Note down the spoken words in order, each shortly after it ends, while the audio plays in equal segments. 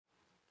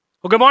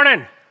Well, good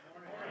morning.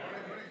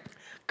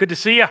 Good to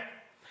see you.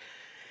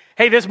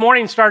 Hey, this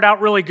morning started out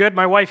really good.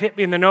 My wife hit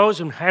me in the nose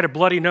and had a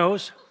bloody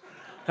nose.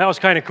 That was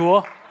kind of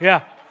cool.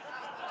 Yeah,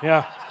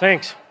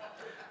 thanks.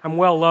 I'm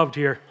well loved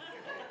here.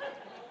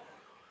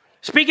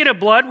 Speaking of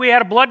blood, we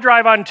had a blood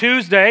drive on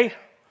Tuesday,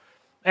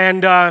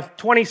 and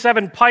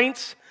 27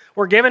 pints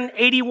were given,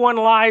 81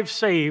 lives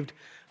saved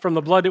from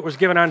the blood that was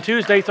given on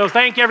Tuesday. So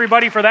thank you,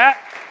 everybody, for that.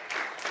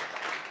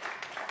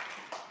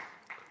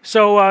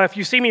 So if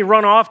you see me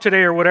run off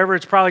today or whatever,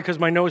 it's probably because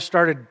my nose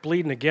started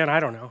bleeding again. I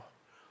don't know. And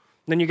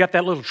then you got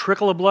that little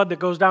trickle of blood that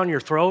goes down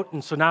your throat,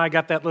 and so now I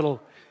got that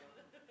little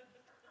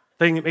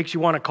thing that makes you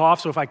want to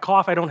cough. So if I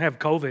cough, I don't have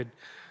COVID.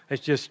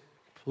 It's just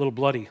a little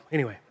bloody.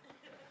 Anyway,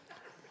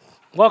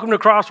 welcome to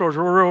Crossroads.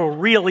 We're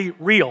really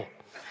real.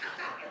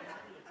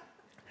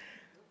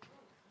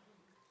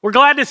 We're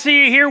glad to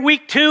see you here.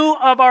 Week 2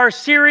 of our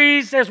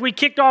series as we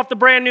kicked off the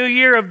brand new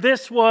year of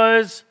This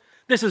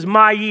Is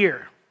My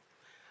Year.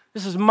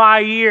 This is my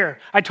year.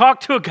 I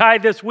talked to a guy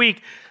this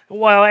week,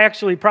 well,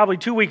 actually probably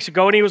 2 weeks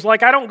ago, and he was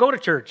like, I don't go to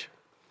church.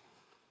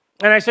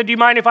 And I said, do you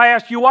mind if I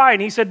ask you why?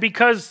 And he said,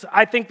 because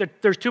I think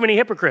that there's too many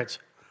hypocrites.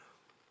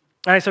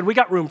 And I said, we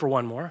got room for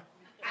one more.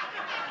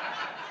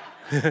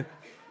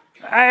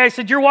 I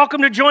said, you're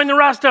welcome to join the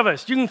rest of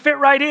us. You can fit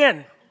right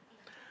in.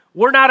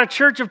 We're not a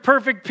church of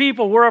perfect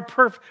people.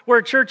 We're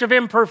a church of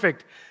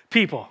imperfect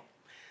people.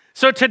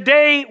 So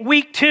today,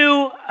 week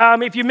 2,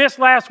 if you missed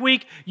last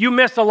week, you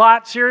missed a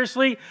lot,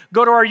 seriously.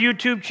 Go to our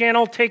YouTube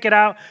channel, take it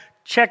out,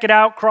 check it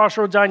out,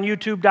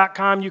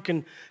 crossroadsonyoutube.com. You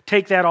can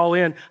take that all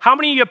in. How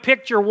many of you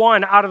picked your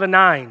 1 out of the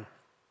 9?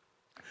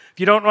 If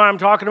you don't know what I'm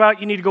talking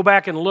about, you need to go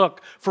back and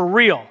look for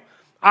real.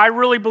 I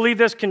really believe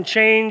this can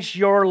change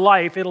your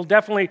life. It'll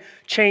definitely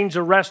change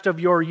the rest of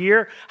your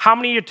year. How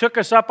many of you took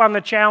us up on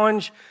the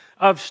challenge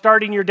of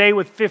starting your day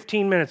with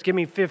 15 minutes? Give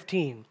me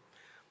 15.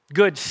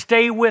 Good.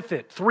 Stay with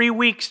it. 3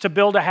 weeks to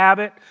build a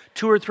habit,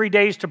 2 or 3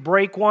 days to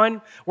break one.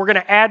 We're going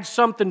to add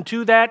something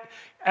to that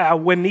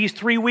when these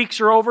 3 weeks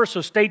are over,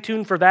 so stay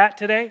tuned for that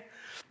today.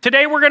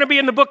 Today we're going to be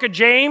in the book of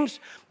James.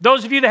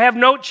 Those of you that have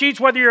note sheets,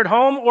 whether you're at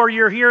home or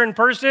you're here in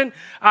person,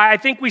 I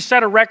think we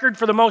set a record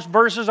for the most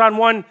verses on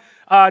one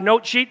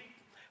note sheet.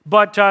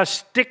 But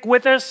stick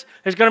with us.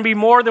 There's going to be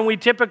more than we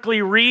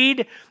typically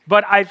read,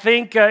 but I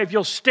think if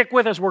you'll stick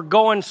with us, we're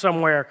going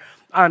somewhere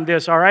on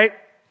this, all right?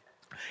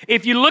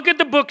 If you look at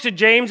the books of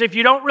James, if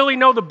you don't really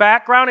know the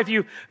background, if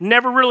you've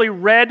never really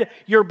read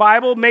your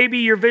Bible, maybe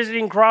you're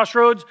visiting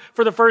Crossroads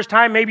for the first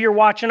time, maybe you're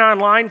watching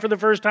online for the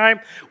first time,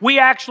 we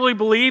actually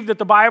believe that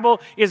the Bible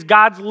is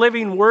God's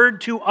living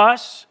word to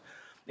us.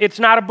 It's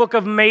not a book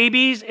of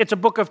maybes, it's a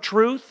book of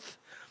truth,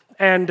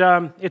 and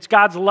it's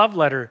God's love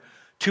letter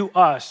to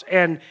us.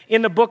 And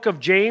in the book of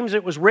James,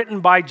 it was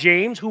written by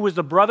James, who was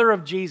the brother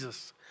of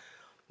Jesus.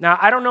 Now,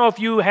 I don't know if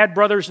you had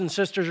brothers and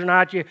sisters or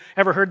not. You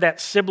ever heard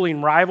that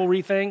sibling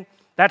rivalry thing?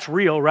 That's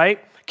real, right?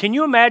 Can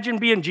you imagine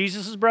being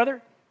Jesus'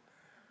 brother?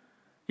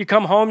 You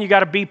come home, you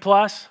got a B+.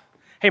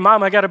 Hey,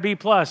 Mom, I got a B+.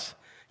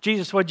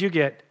 Jesus, what'd you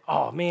get?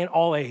 Oh, man,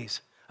 all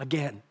A's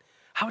again.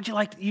 How would you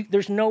like to?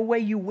 There's no way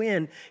you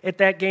win at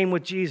that game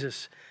with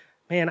Jesus.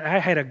 Man, I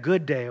had a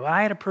good day. Well,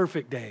 I had a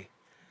perfect day.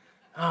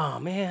 Oh,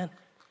 man.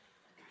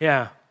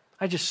 Yeah,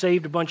 I just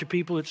saved a bunch of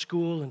people at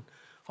school and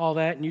all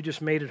that, and you just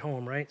made it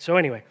home, right? So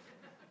anyway.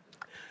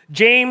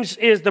 James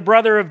is the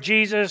brother of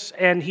Jesus,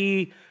 and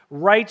he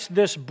writes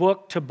this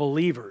book to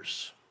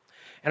believers.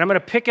 And I'm going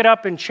to pick it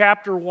up in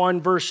chapter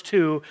 1, verse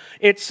 2.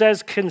 It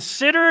says,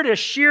 consider it a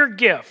sheer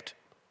gift.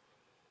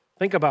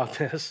 Think about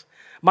this.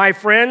 My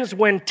friends,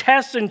 when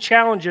tests and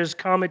challenges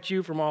come at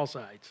you from all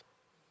sides.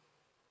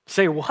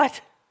 Say, what?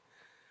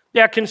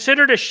 Yeah,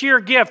 consider it a sheer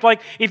gift.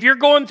 Like, if you're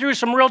going through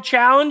some real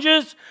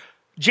challenges,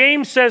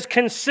 James says,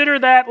 consider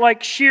that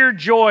like sheer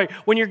joy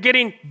when you're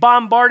getting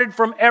bombarded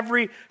from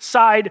every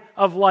side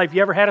of life.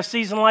 You ever had a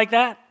season like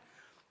that?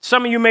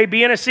 Some of you may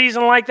be in a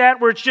season like that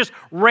where it's just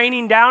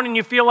raining down and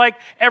you feel like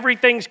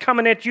everything's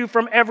coming at you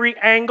from every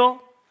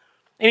angle.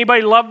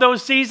 Anybody love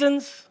those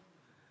seasons?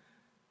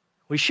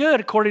 We should,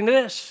 according to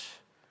this,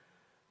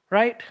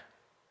 right?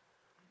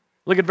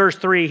 Look at verse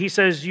 3. He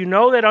says, you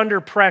know that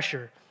under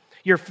pressure,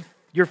 your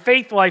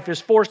faith life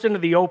is forced into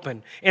the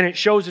open and it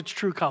shows its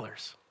true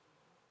colors.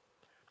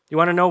 You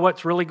want to know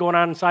what's really going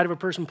on inside of a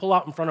person? Pull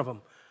out in front of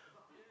them.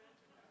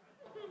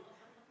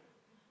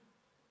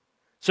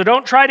 So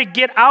don't try to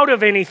get out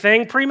of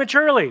anything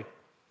prematurely.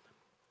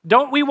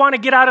 Don't we want to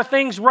get out of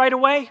things right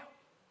away?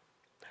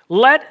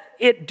 Let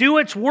it do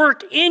its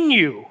work in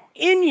you.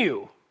 In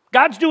you.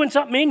 God's doing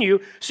something in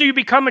you so you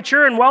become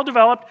mature and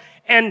well-developed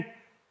and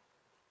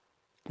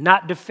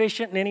not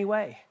deficient in any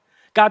way.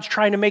 God's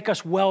trying to make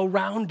us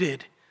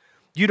well-rounded.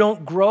 You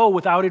don't grow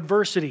without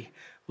adversity.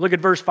 Look at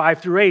verse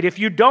 5 through 8. If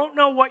you don't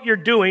know what you're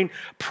doing,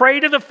 pray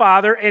to the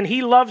Father, and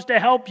He loves to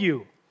help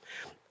you.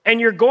 And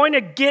you're going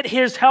to get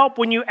His help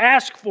when you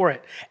ask for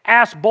it.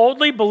 Ask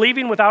boldly,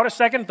 believing without a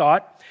second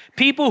thought.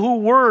 People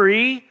who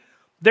worry,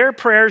 their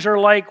prayers are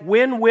like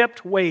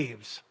wind-whipped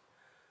waves.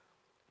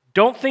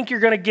 Don't think you're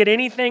going to get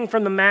anything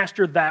from the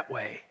Master that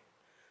way.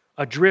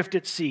 adrift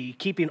at sea,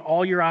 keeping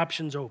all your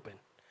options open.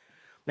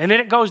 And then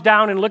it goes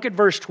down and look at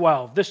verse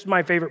 12. This is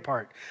my favorite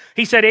part.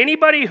 He said,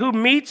 anybody who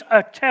meets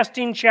a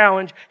testing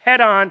challenge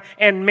head on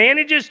and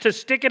manages to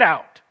stick it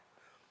out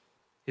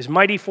is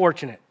mighty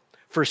fortunate.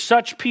 For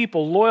such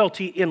people,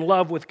 loyalty in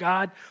love with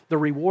God, the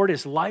reward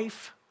is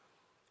life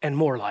and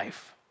more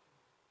life.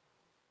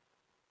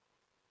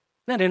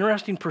 Isn't that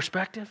interesting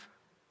perspective?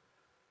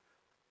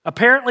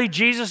 Apparently,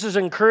 Jesus is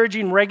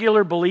encouraging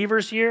regular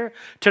believers here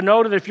to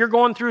know that if you're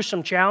going through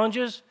some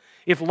challenges,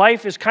 if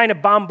life is kind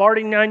of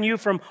bombarding on you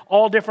from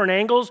all different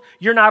angles,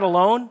 you're not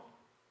alone.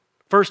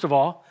 First of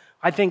all,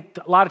 I think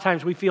a lot of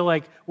times we feel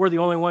like we're the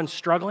only ones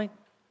struggling.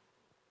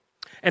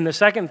 And the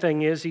second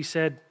thing is, he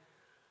said,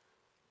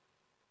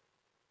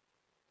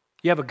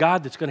 you have a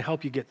God that's going to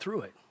help you get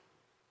through it.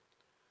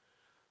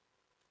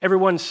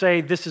 Everyone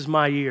say, this is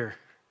my year.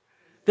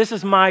 This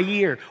is my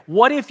year.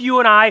 What if you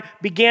and I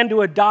began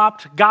to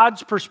adopt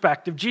God's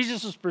perspective,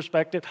 Jesus'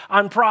 perspective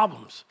on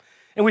problems?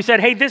 And we said,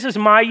 hey, this is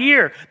my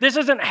year. This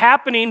isn't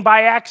happening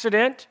by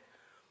accident.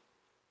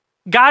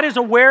 God is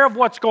aware of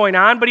what's going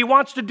on, but he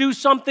wants to do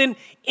something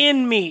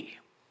in me.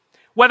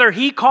 Whether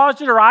he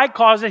caused it or I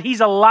caused it,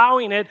 he's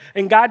allowing it,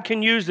 and God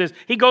can use this.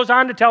 He goes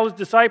on to tell his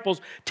disciples,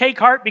 take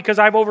heart because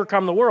I've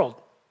overcome the world.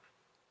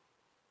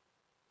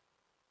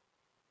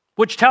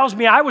 Which tells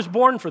me I was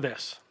born for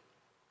this.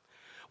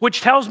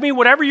 Which tells me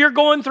whatever you're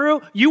going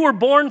through, you were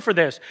born for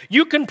this.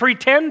 You can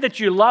pretend that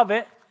you love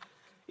it,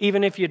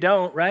 even if you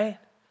don't, right?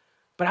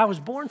 But I was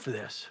born for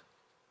this.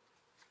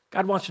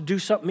 God wants to do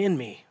something in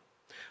me.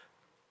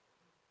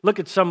 Look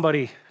at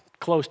somebody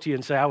close to you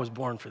and say, I was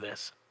born for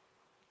this.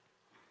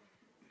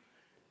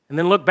 And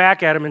then look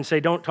back at him and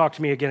say, don't talk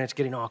to me again, it's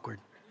getting awkward.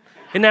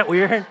 Isn't that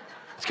weird?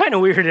 It's kind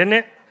of weird, isn't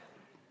it?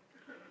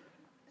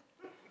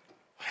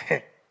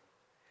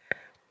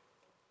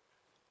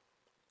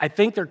 I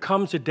think there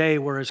comes a day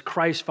where as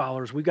Christ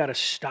followers, we've got to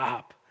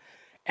stop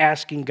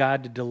asking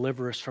God to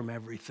deliver us from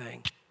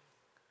everything.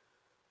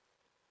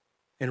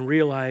 And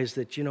realize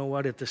that, you know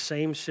what, at the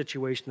same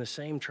situation, the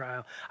same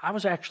trial, I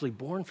was actually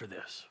born for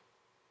this.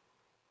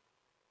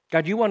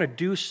 God, you want to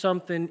do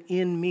something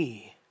in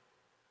me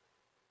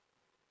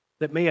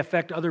that may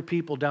affect other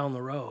people down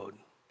the road.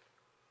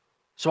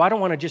 So I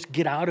don't want to just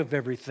get out of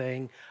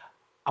everything.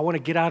 I want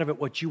to get out of it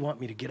what you want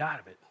me to get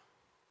out of it.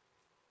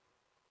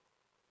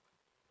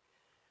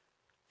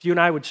 If you and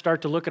I would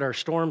start to look at our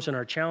storms and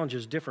our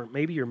challenges different,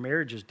 maybe your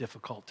marriage is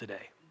difficult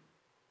today.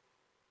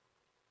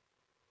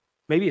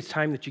 Maybe it's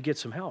time that you get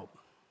some help.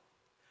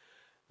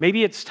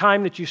 Maybe it's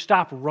time that you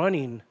stop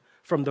running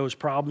from those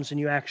problems and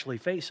you actually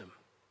face them.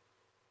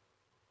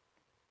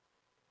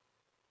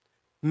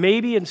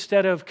 Maybe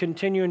instead of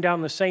continuing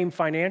down the same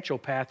financial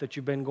path that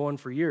you've been going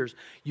for years,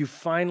 you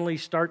finally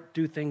start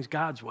to do things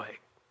God's way.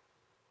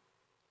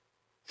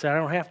 Say, I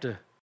don't have to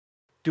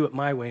do it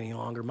my way any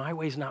longer. My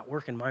way's not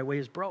working. My way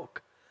is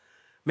broke.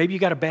 Maybe you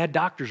got a bad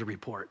doctor's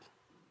report.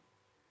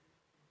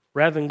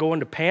 Rather than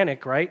going to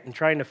panic, right, and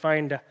trying to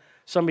find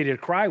somebody to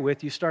cry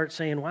with, you start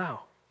saying,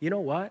 wow, you know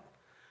what?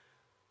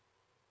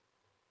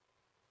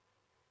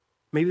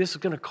 Maybe this is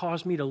going to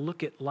cause me to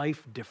look at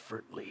life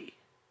differently.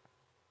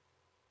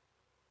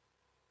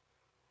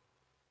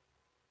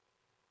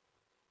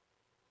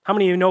 How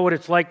many of you know what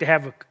it's like to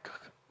have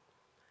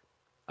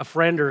a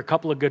friend or a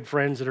couple of good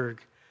friends that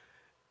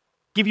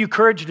give you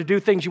courage to do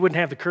things you wouldn't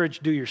have the courage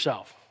to do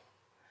yourself?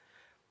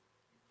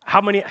 How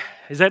many,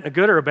 is that in a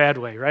good or a bad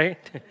way, right?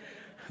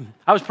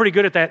 I was pretty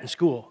good at that in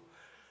school.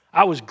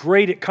 I was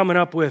great at coming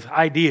up with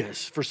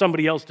ideas for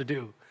somebody else to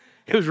do.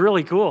 It was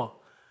really cool,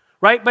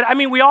 right? But I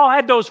mean, we all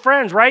had those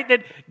friends, right?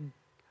 That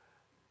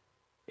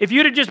if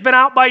you'd have just been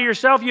out by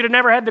yourself, you'd have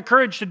never had the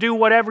courage to do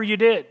whatever you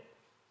did.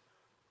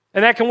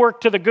 And that can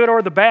work to the good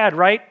or the bad,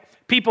 right?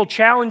 People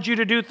challenge you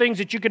to do things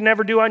that you could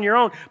never do on your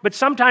own. But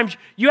sometimes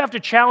you have to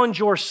challenge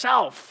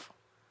yourself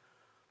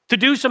to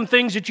do some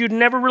things that you'd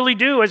never really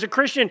do. As a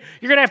Christian,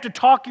 you're going to have to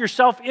talk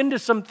yourself into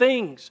some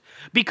things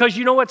because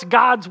you know it's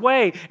God's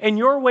way and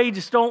your way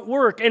just don't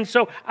work. And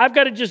so I've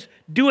got to just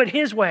do it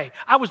His way.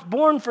 I was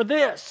born for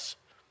this.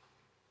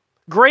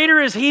 Greater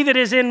is He that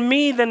is in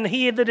me than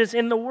he that is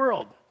in the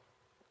world.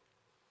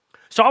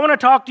 So I want to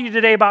talk to you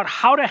today about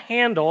how to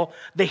handle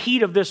the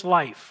heat of this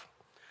life.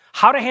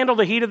 How to handle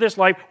the heat of this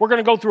life. We're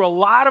going to go through a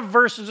lot of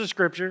verses of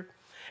Scripture,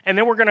 and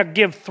then we're going to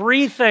give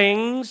three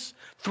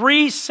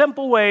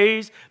simple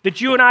ways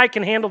that you and I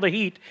can handle the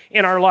heat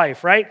in our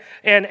life, right?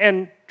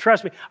 And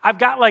trust me, I've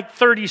got like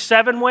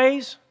 37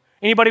 ways.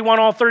 Anybody want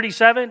all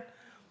 37?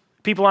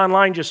 People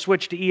online just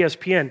switched to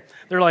ESPN.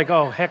 They're like,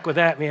 oh, heck with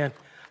that, man.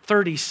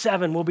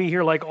 37, we'll be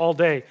here like all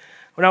day.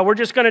 Now, we're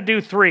just going to do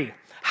 3.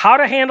 How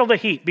to handle the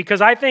heat, because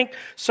I think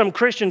some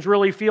Christians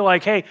really feel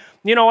like, hey,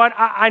 you know what,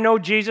 I know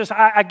Jesus,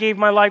 I gave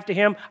my life to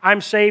Him,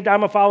 I'm saved,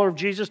 I'm a follower of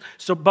Jesus,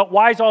 but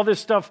why is all this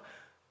stuff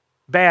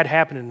bad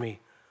happening to me?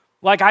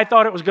 Like I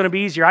thought it was going to be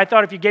easier. I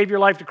thought if you gave your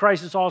life to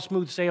Christ, it's all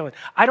smooth sailing.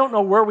 I don't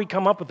know where we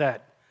come up with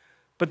that,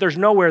 but there's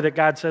nowhere that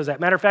God says that.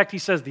 Matter of fact, He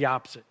says the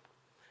opposite.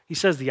 He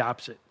says the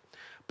opposite.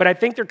 But I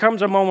think there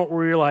comes a moment where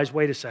we realize,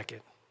 wait a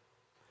second.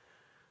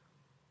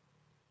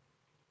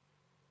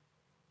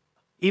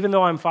 even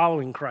though I'm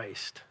following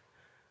Christ,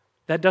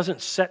 that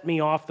doesn't set me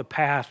off the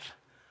path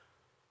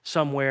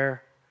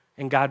somewhere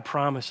and God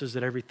promises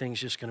that everything's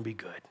just going to be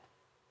good.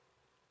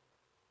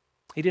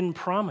 He didn't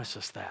promise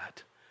us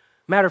that.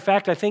 Matter of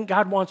fact, I think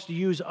God wants to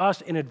use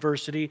us in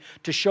adversity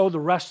to show the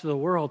rest of the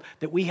world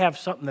that we have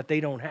something that they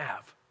don't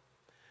have.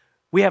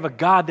 We have a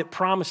God that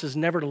promises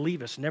never to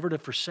leave us, never to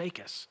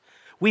forsake us.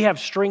 We have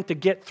strength to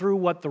get through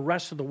what the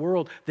rest of the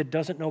world that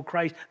doesn't know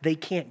Christ, they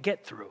can't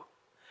get through.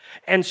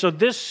 And so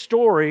this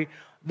story,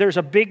 there's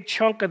a big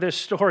chunk of this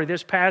story,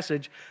 this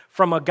passage,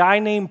 from a guy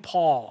named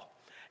Paul.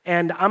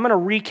 And I'm going to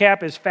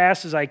recap as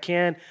fast as I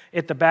can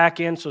at the back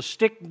end, so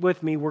stick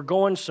with me. We're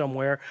going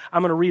somewhere.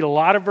 I'm going to read a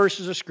lot of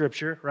verses of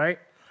Scripture, right?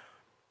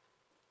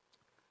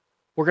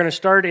 We're going to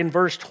start in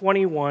verse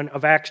 21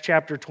 of Acts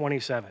chapter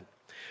 27.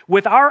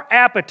 With our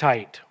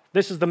appetite,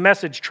 this is the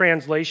Message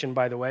translation,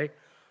 by the way.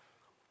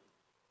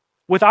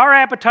 With our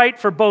appetite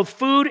for both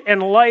food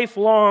and life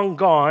long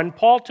gone,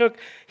 Paul took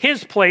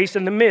his place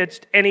in the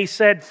midst, and he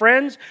said,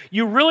 "Friends,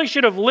 you really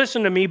should have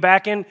listened to me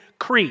back in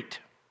Crete."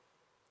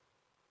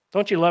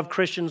 Don't you love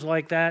Christians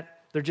like that?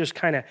 They're just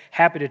kind of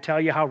happy to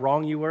tell you how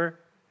wrong you were.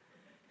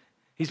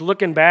 He's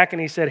looking back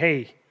and he said,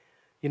 "Hey,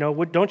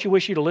 don't you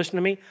wish you'd have listened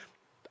to me?"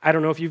 I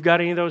don't know if you've got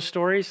any of those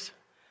stories,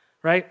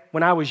 right?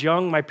 When I was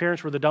young, my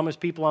parents were the dumbest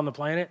people on the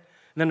planet.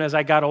 And then as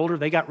I got older,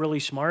 they got really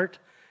smart.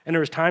 And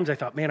there was times I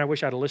thought, man, I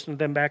wish I'd have listened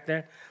to them back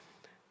then.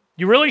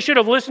 You really should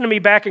have listened to me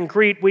back in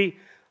Crete. We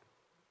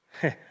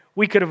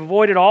could have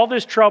avoided all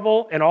this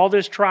trouble and all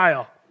this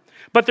trial.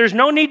 But there's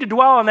no need to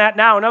dwell on that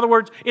now. In other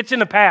words, it's in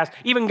the past.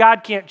 Even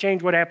God can't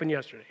change what happened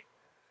yesterday.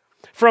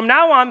 From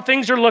now on,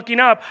 things are looking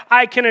up.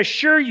 I can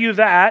assure you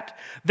that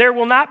there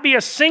will not be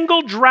a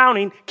single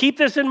drowning. Keep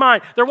this in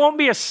mind. There won't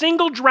be a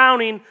single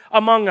drowning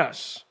among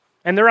us.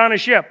 And they're on a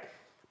ship.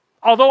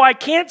 Although I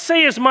can't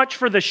say as much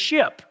for the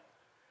ship.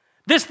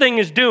 This thing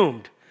is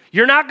doomed.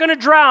 You're not going to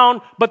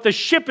drown, but the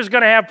ship is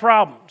going to have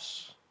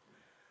problems.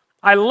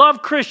 I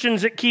love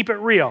Christians that keep it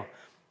real.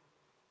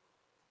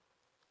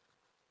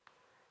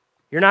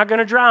 You're not going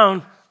to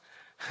drown,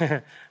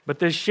 but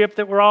this ship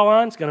that we're all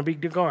on is going to be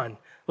gone.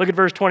 Look at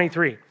verse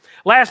 23.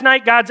 Last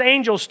night, God's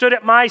angel stood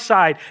at my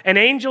side, an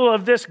angel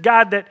of this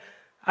God that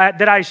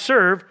I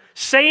serve,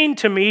 saying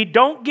to me,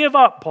 "Don't give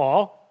up,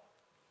 Paul."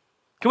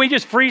 Can we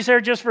just freeze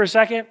there just for a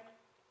second?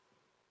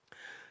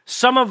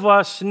 Some of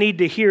us need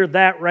to hear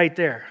that right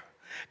there.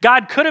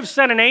 God could have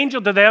sent an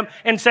angel to them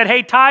and said,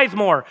 "Hey, tithe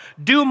more,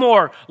 do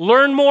more,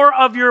 learn more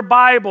of your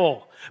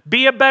Bible,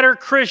 be a better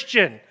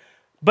Christian."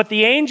 But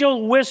the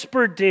angel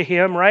whispered to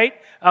him, right,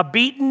 a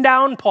beaten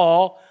down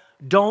Paul,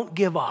 "Don't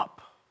give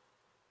up."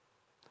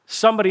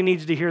 Somebody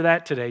needs to hear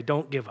that today.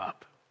 Don't give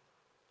up.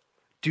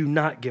 Do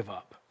not give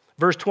up.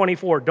 Verse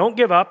 24, don't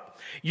give up.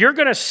 You're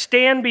going to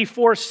stand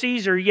before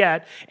Caesar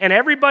yet, and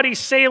everybody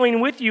sailing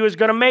with you is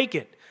going to make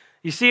it.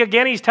 You see,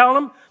 again, he's telling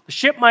them the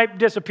ship might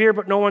disappear,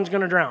 but no one's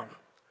going to drown.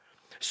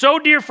 So,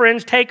 dear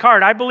friends, take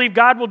heart. I believe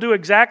God will do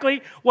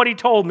exactly what he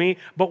told me,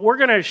 but we're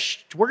going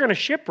to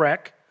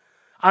shipwreck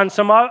on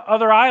some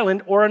other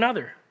island or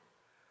another.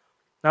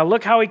 Now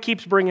look how he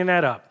keeps bringing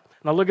that up.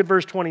 Now look at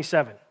verse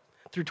 27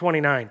 through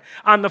 29.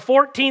 On the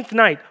 14th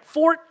night,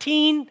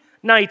 14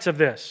 nights of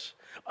this,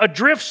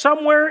 adrift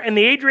somewhere in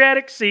the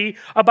Adriatic Sea,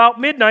 about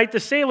midnight, the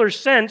sailors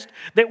sensed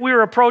that we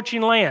were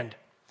approaching land.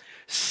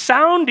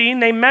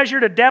 Sounding, they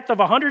measured a depth of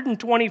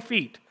 120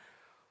 feet.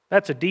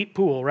 That's a deep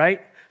pool,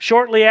 right?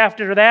 Shortly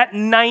after that,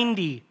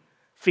 90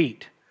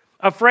 feet.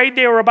 Afraid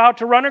they were about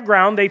to run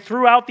aground, they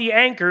threw out the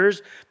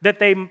anchors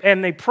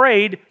and they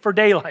prayed for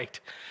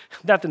daylight.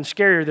 Nothing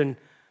scarier than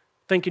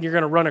thinking you're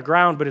going to run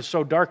aground, but it's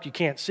so dark you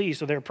can't see,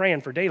 so they're praying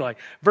for daylight.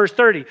 Verse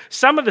 30,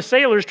 some of the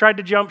sailors tried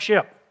to jump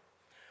ship.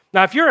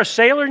 Now, if you're a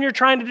sailor and you're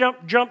trying to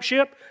jump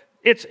ship,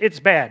 it's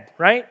bad,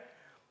 right?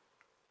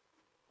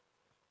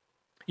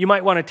 You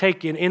might want to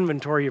take an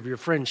inventory of your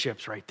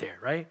friendships right there,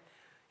 right?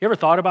 You ever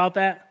thought about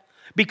that?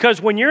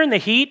 Because when you're in the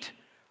heat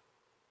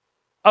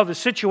of the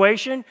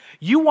situation,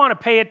 you want to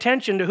pay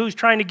attention to who's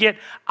trying to get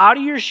out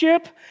of your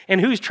ship and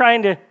who's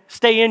trying to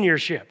stay in your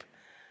ship.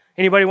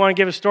 Anybody want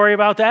to give a story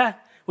about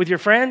that with your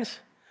friends?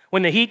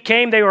 When the heat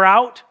came, they were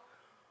out.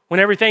 When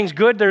everything's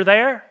good, they're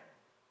there.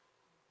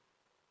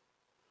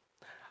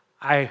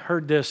 I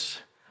heard this,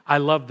 I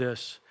love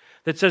this,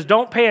 that says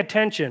don't pay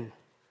attention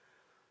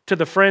to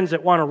the friends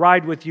that want to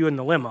ride with you in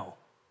the limo.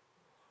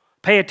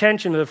 Pay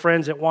attention to the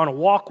friends that want to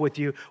walk with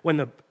you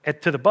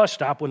to the bus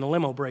stop when the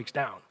limo breaks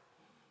down.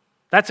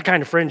 That's the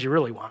kind of friends you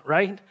really want,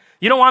 right?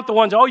 You don't want the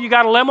ones, "Oh, you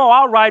got a limo?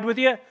 I'll ride with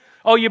you.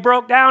 Oh, you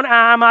broke down?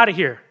 I'm out of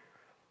here."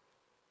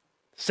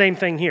 Same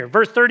thing here.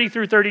 Verse 30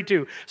 through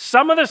 32.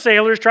 Some of the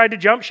sailors tried to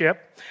jump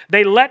ship.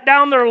 They let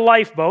down their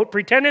lifeboat,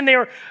 pretending they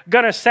were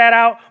going to set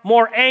out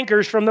more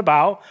anchors from the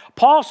bow.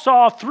 Paul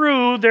saw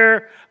through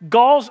their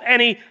gulls, and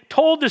he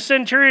told the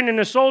centurion and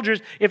the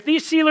soldiers, "If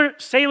these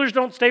sailors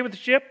don't stay with the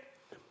ship,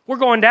 we're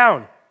going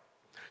down."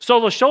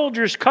 So the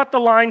soldiers cut the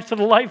lines to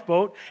the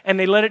lifeboat, and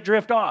they let it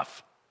drift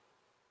off.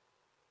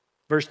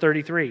 Verse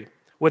 33,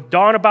 with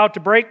dawn about to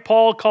break,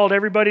 Paul called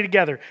everybody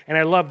together, and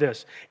I love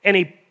this, and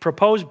he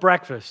proposed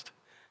breakfast.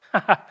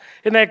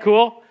 Isn't that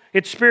cool?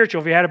 It's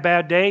spiritual. If you had a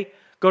bad day,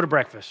 go to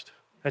breakfast.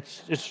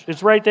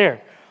 It's right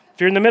there. If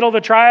you're in the middle of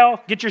the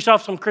trial, get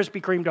yourself some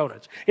Krispy Kreme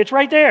donuts. It's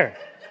right there.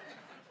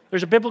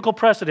 There's a biblical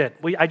precedent.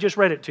 I just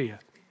read it to you.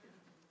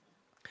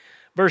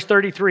 Verse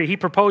 33, he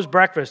proposed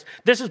breakfast.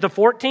 This is the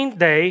 14th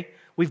day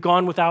we've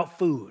gone without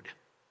food.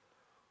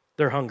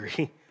 They're hungry.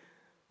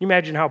 You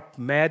imagine how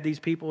mad these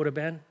people would have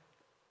been?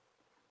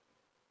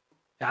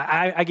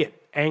 I get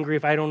angry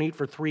if I don't eat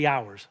for 3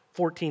 hours,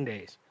 14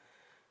 days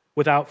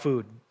without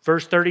food.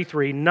 Verse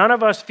 33, none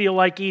of us feel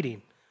like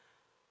eating.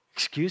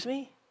 Excuse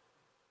me?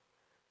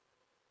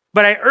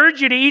 But I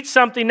urge you to eat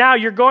something now.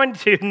 You're going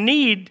to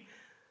need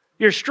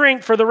your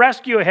strength for the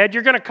rescue ahead.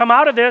 You're going to come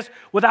out of this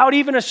without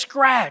even a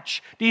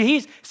scratch. Do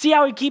you see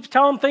how he keeps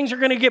telling them things are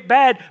going to get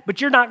bad, but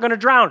you're not going to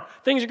drown.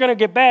 Things are going to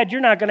get bad.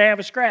 You're not going to have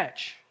a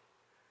scratch.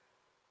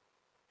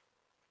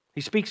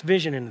 He speaks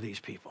vision into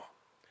these people.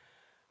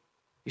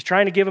 He's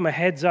trying to give them a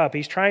heads up.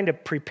 He's trying to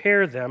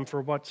prepare them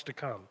for what's to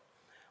come.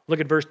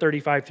 Look at verse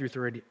 35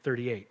 through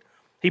 38.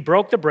 He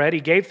broke the bread, he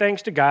gave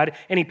thanks to God,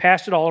 and he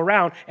passed it all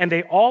around, and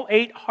they all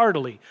ate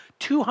heartily,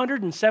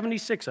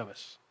 276 of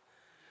us.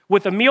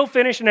 With the meal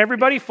finished and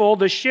everybody full,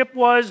 the ship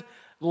was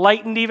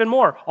lightened even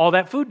more. All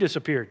that food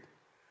disappeared.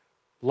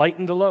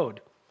 Lightened the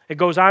load. It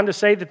goes on to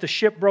say that the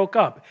ship broke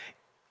up.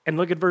 And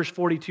look at verse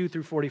 42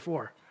 through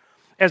 44.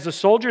 As the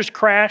soldiers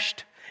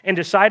crashed and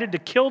decided to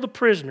kill the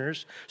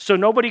prisoners so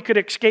nobody could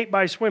escape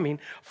by swimming,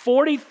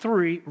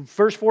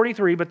 verse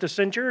 43, but the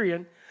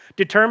centurion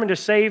determined to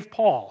save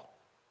Paul.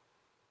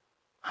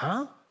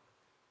 Huh?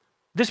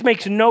 This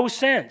makes no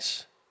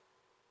sense.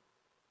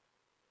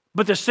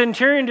 But the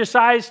centurion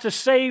decides to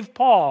save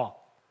Paul.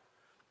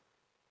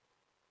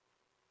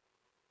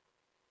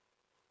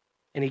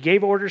 And he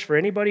gave orders for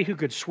anybody who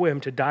could swim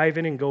to dive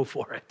in and go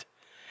for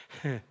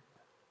it.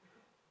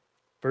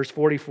 Verse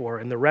 44,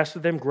 and the rest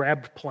of them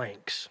grabbed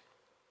planks.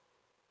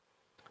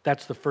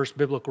 That's the first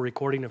biblical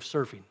recording of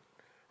surfing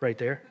right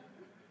there.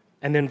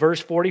 And then verse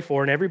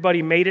 44, and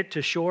everybody made it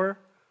to shore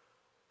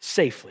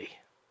safely.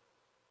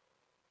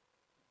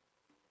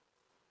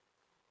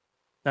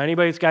 Now,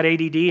 anybody that's got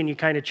ADD and you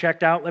kind of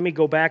checked out, let me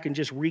go back and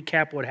just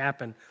recap what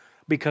happened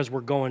because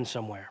we're going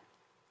somewhere.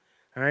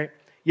 All right?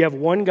 You have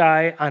one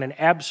guy on an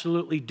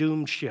absolutely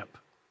doomed ship.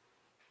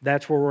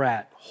 That's where we're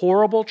at.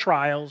 Horrible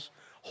trials,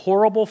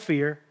 horrible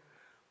fear.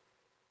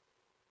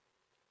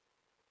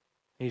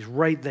 He's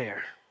right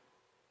there.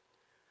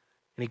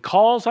 And he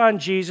calls on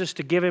Jesus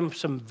to give him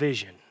some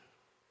vision,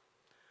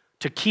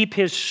 to keep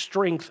his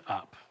strength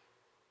up.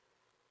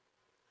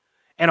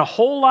 And a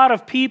whole lot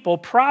of people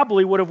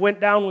probably would have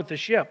went down with the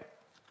ship.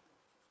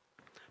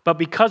 But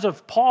because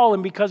of Paul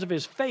and because of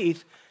his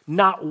faith,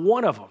 not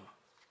one of them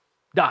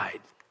died.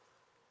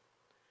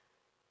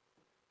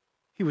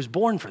 He was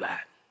born for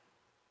that.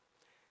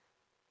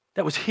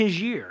 That was his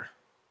year.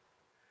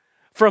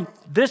 From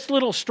this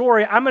little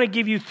story, I'm going to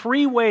give you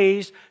 3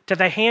 ways to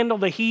handle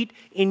the heat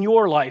in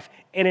your life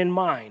and in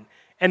mine.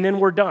 And then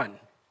we're done.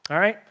 All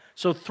right?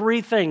 So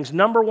 3 things.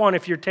 Number 1,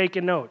 if you're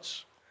taking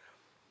notes.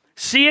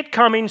 See it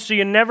coming so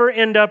you never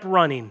end up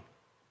running.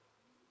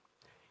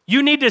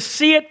 You need to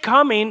see it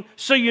coming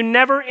so you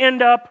never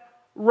end up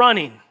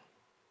running.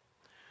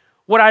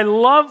 What I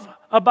love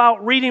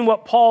about reading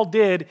what Paul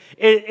did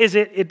is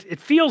it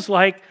feels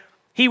like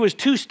he was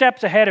 2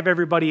 steps ahead of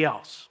everybody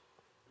else.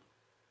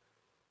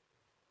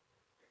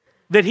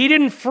 That he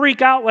didn't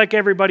freak out like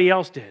everybody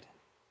else did.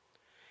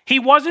 He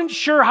wasn't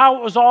sure how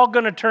it was all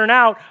going to turn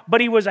out,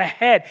 but he was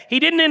ahead. He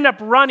didn't end up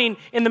running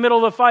in the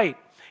middle of the fight.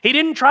 He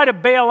didn't try to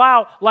bail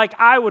out like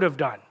I would have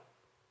done.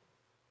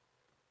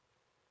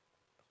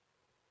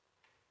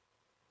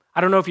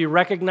 I don't know if you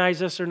recognize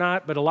this or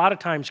not, but a lot of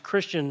times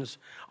Christians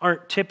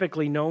aren't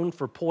typically known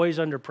for poise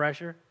under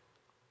pressure.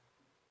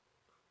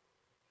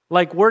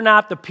 Like we're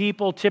not the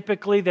people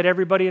typically that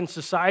everybody in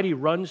society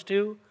runs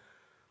to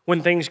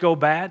when things go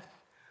bad.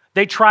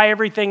 They try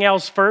everything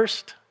else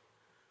first,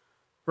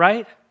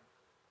 right?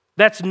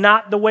 That's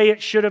not the way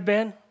it should have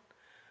been.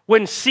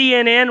 When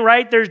CNN,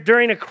 right, there's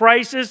during a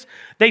crisis,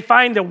 they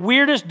find the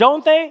weirdest,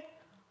 don't they?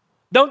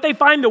 Don't they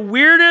find the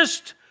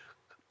weirdest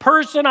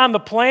person on the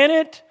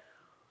planet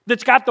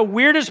that's got the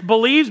weirdest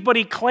beliefs, but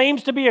he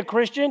claims to be a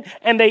Christian,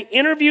 and they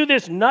interview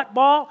this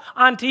nutball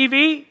on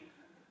TV?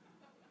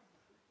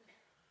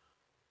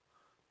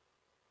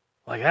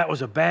 Like, that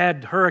was a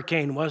bad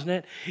hurricane, wasn't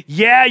it?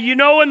 Yeah, you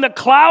know, and the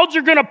clouds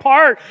are going to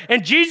part,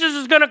 and Jesus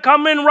is going to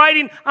come in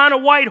riding on a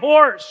white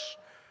horse,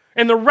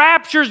 and the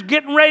rapture's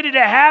getting ready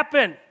to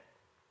happen.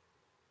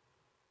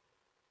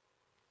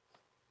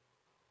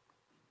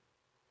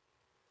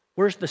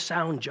 Where's the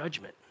sound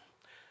judgment?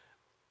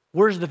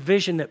 Where's the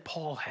vision that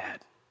Paul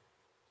had?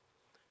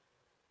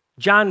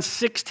 John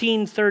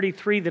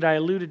 16:33 that I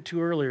alluded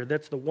to earlier,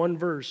 that's the one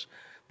verse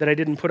that I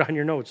didn't put on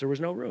your notes. There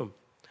was no room.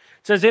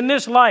 It says, in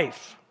this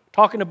life,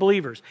 talking to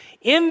believers,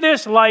 in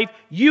this life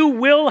you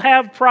will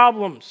have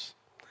problems.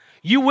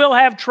 You will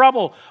have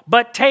trouble,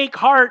 but take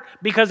heart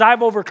because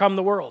I've overcome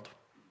the world.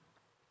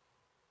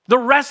 The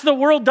rest of the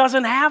world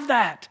doesn't have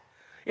that.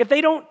 If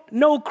they don't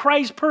know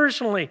Christ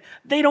personally,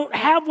 they don't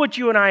have what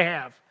you and I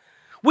have.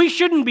 We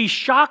shouldn't be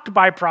shocked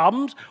by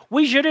problems.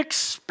 We should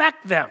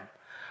expect them.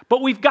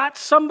 But we've got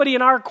somebody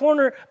in our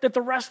corner that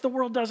the rest of the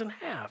world doesn't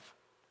have.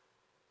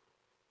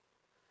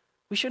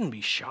 We shouldn't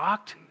be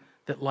shocked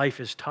that life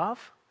is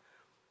tough.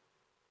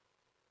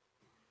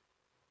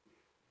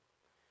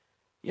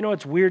 You know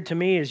what's weird to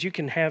me is you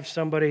can have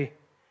somebody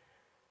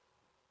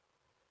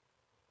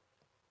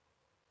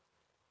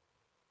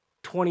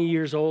 20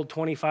 years old,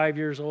 25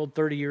 years old,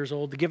 30 years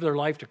old to give their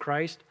life to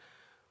Christ,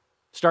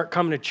 start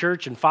coming to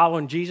church and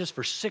following Jesus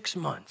for 6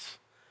 months.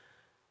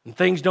 And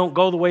things don't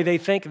go the way they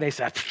think, and they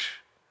say,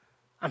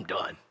 I'm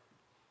done.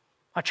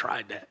 I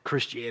tried that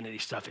Christianity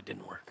stuff, it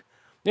didn't work.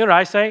 You know what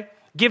I say?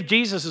 Give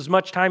Jesus as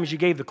much time as you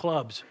gave the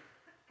clubs,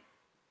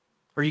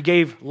 or you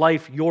gave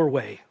life your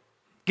way.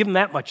 Give him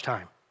that much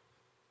time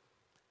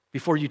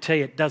before you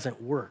say it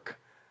doesn't work.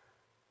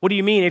 What do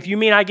you mean? If you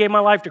mean I gave my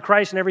life to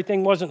Christ and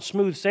everything wasn't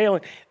smooth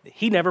sailing,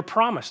 he never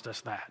promised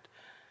us that.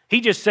 He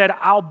just said,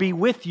 I'll be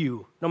with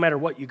you no matter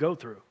what you go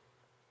through.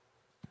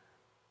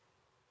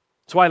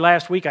 That's why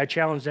last week I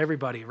challenged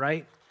everybody,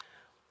 right?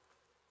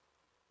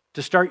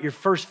 To start your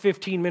first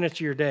 15 minutes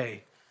of your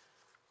day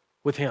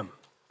with him.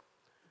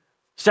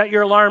 Set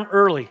your alarm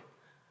early.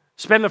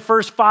 Spend the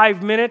first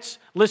 5 minutes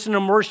listening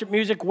to worship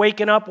music,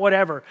 waking up,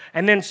 whatever.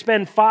 And then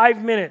spend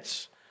 5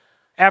 minutes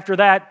after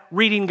that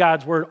reading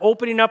God's Word,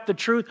 opening up the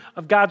truth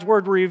of God's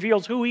Word where he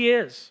reveals who he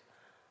is,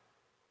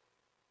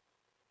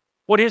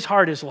 what his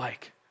heart is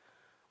like,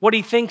 what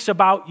he thinks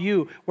about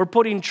you. We're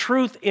putting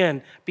truth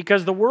in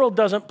because the world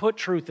doesn't put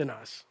truth in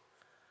us.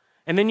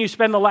 And then you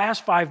spend the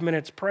last 5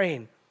 minutes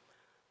praying,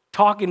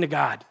 talking to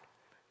God,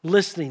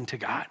 listening to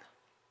God.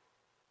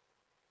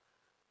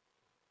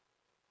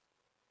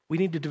 We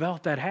need to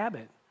develop that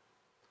habit.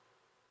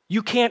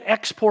 You can't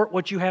export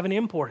what you haven't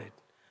imported.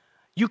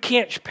 You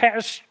can't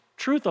pass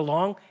truth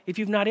along if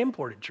you've not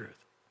imported truth.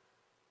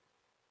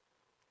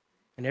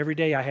 And every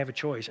day I have a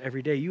choice.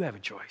 Every day you have a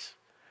choice.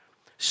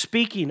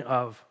 Speaking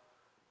of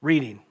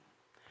reading,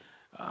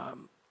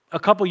 a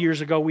couple years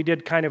ago we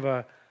did kind of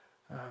a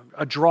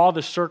draw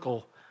the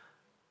circle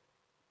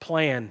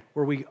plan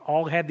where we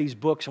all had these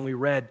books and we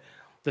read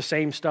the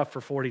same stuff for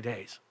 40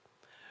 days.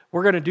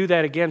 We're going to do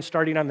that again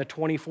starting on the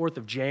 24th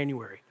of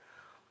January.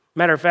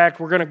 Matter of fact,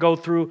 we're going to go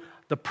through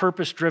the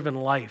purpose-driven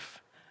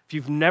life. If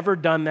you've never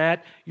done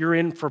that, you're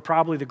in for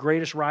probably the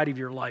greatest ride of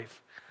your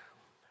life.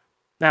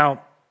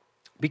 Now,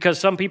 because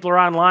some people are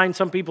online,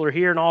 some people are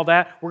here and all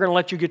that, we're going to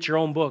let you get your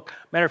own book.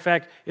 Matter of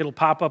fact, it'll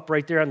pop up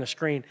right there on the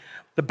screen.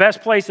 The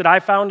best place that I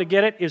found to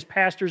get it is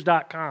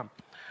pastors.com.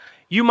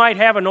 You might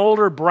have an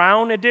older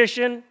brown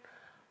edition.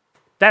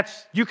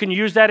 You can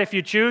use that if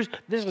you choose.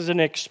 This is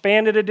an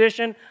expanded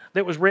edition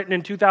that was written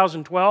in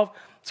 2012.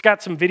 It's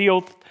got some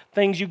video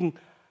things you can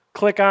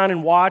click on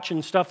and watch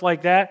and stuff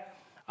like that.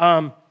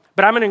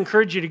 But I'm going to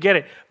encourage you to get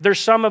it. There's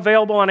some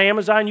available on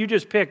Amazon. You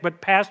just pick.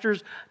 But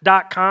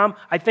pastors.com,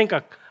 I think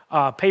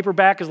a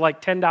paperback is like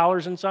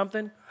 $10 and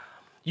something.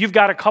 You've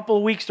got a couple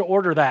of weeks to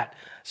order that.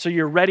 So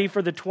you're ready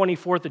for the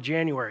 24th of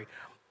January.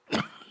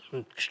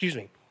 Excuse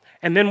me.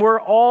 And then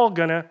we're all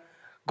going to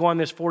go on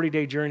this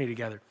 40-day journey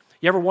together.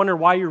 You ever wonder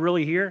why you're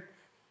really here?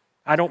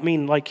 I don't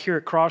mean like here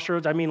at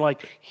Crossroads. I mean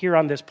like here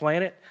on this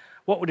planet.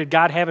 What did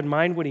God have in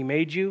mind when he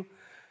made you?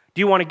 Do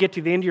you want to get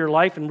to the end of your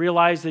life and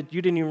realize that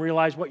you didn't even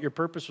realize what your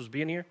purpose was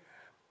being here?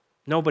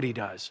 Nobody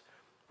does.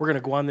 We're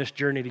going to go on this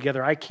journey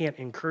together. I can't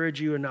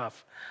encourage you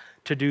enough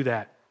to do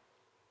that.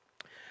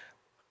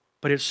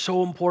 But it's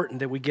so important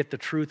that we get the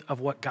truth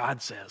of what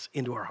God says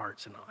into our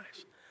hearts and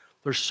lives.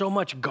 There's so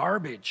much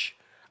garbage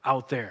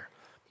out there.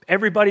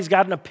 Everybody's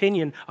got an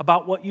opinion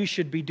about what you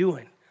should be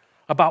doing,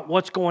 about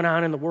what's going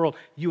on in the world.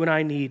 You and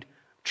I need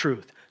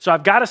truth. So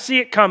I've got to see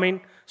it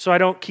coming so I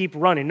don't keep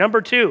running.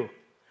 Number 2,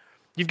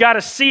 you've got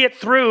to see it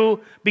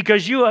through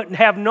because you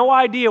have no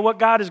idea what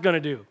God is going to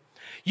do.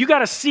 You got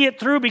to see it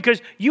through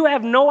because you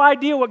have no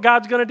idea what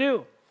God's going to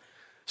do.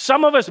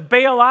 Some of us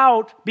bail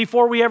out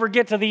before we ever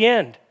get to the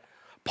end.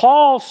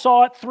 Paul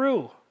saw it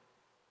through.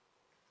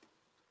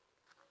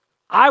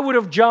 I would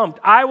have jumped.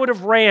 I would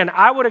have ran.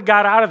 I would have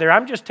got out of there.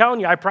 I'm just telling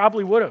you, I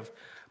probably would have.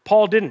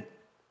 Paul didn't.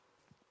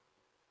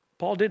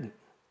 Paul didn't.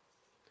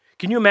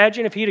 Can you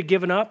imagine if he'd have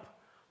given up?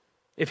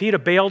 If he'd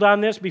have bailed on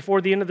this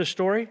before the end of the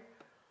story?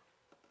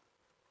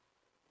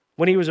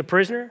 When he was a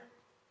prisoner?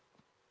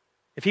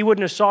 If he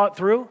wouldn't have saw it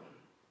through?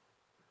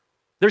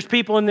 There's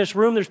people in this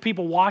room, there's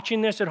people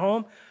watching this at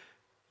home.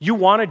 You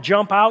want to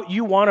jump out,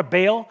 you want to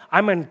bail.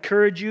 I'm going to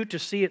encourage you to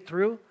see it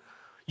through.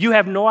 You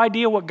have no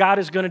idea what God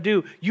is going to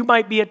do. You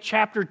might be at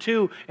chapter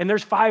 2 and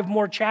there's 5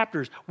 more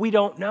chapters. We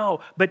don't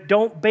know, but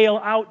don't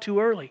bail out too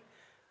early.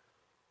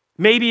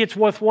 Maybe it's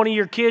with one of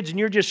your kids and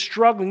you're just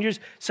struggling. You just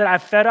said, I'm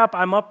fed up,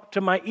 I'm up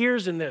to my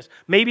ears in this.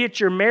 Maybe it's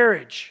your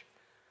marriage.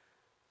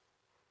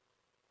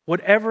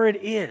 Whatever it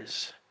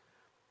is,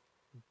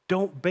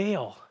 don't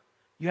bail.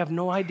 You have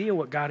no idea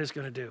what God is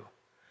going to do.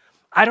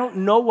 I don't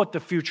know what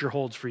the future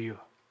holds for you,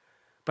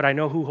 but I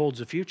know who holds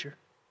the future.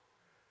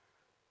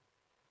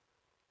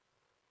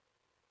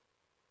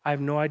 I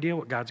have no idea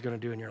what God's going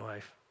to do in your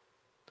life.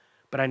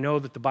 But I know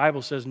that the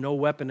Bible says no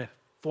weapon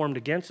formed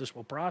against us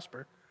will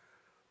prosper.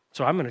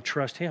 So I'm going to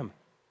trust him.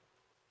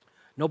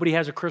 Nobody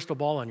has a crystal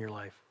ball on your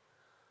life.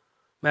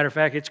 Matter of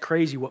fact, it's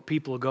crazy what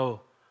people will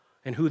go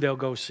and who they'll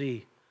go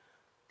see,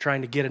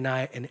 trying to get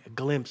a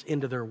glimpse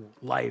into their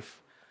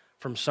life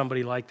from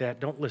somebody like that.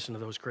 Don't listen to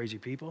those crazy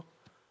people.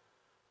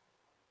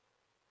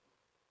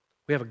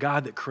 We have a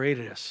God that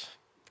created us,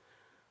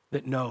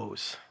 that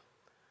knows.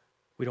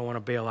 We don't want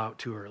to bail out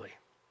too early.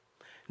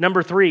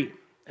 Number 3,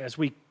 as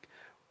we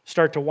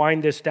start to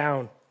wind this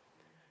down.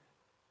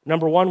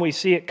 Number 1, we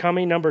see it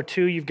coming. Number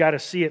 2, you've got to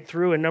see it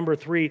through. And number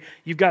 3,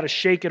 you've got to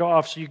shake it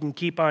off so you can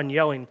keep on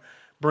yelling,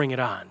 bring it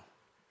on.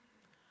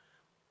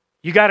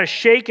 You got to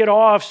shake it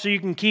off so you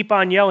can keep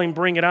on yelling,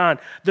 bring it on.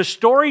 The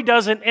story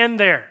doesn't end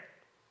there.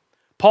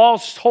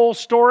 Paul's whole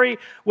story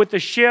with the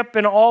ship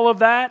and all of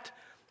that,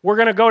 we're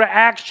going to go to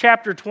Acts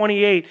chapter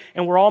 28,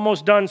 and we're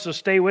almost done, so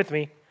stay with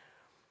me.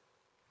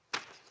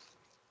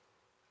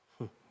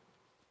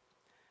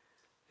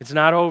 It's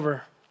not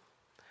over.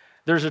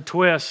 There's a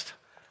twist.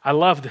 I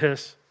love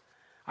this.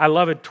 I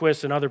love a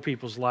twist in other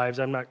people's lives.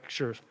 I'm not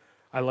sure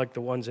I like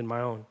the ones in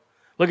my own.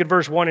 Look at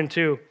verse 1 and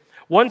 2.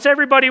 Once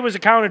everybody was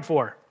accounted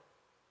for,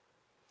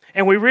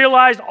 and we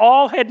realized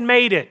all had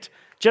made it,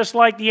 just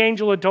like the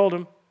angel had told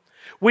him,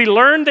 we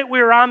learned that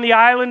we were on the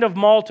island of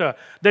Malta.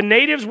 The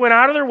natives went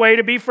out of their way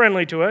to be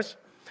friendly to us.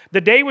 The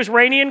day was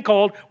rainy and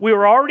cold. We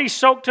were already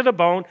soaked to the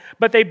bone,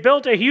 but they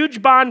built a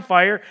huge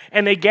bonfire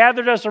and they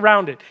gathered us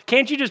around it.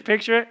 Can't you just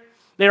picture it?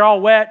 They're all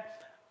wet.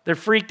 They're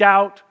freaked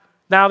out.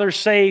 Now they're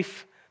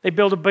safe. They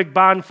build a big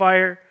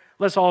bonfire.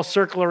 Let's all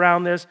circle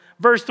around this.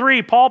 Verse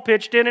 3, Paul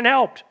pitched in and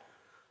helped.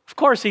 Of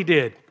course he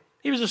did.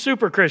 He was a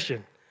super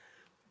Christian.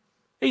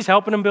 He's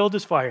helping them build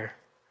this fire.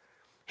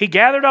 He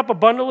gathered up a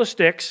bundle of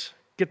sticks.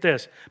 Get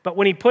this. But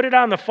when he put it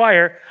on the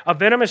fire, a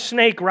venomous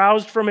snake,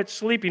 roused from its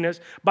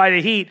sleepiness by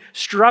the heat,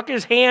 struck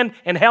his hand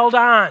and held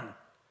on.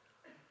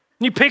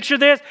 You picture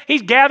this?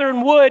 He's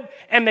gathering wood,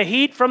 and the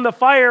heat from the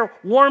fire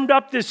warmed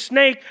up this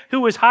snake who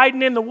was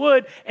hiding in the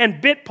wood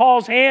and bit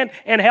Paul's hand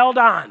and held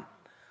on.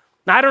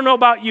 Now, I don't know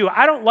about you.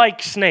 I don't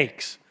like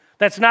snakes.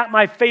 That's not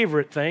my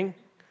favorite thing.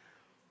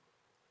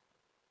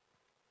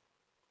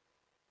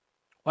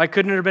 Why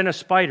couldn't it have been a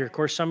spider? Of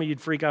course, some of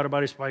you'd freak out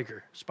about a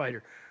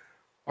spider.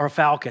 Or a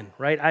falcon,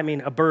 right? I mean,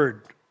 a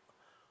bird.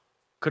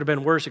 Could have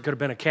been worse. It could have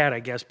been a cat,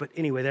 I guess. But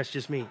anyway, that's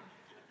just me.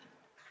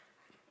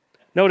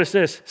 Notice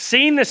this.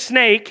 Seeing the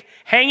snake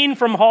hanging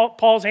from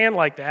Paul's hand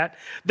like that,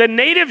 the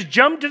natives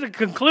jumped to the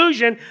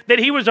conclusion that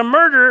he was a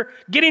murderer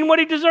getting what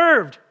he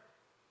deserved.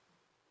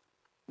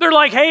 They're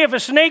like, hey, if a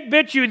snake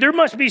bit you, there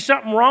must be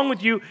something wrong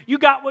with you. You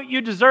got what you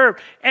deserved.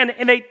 And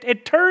they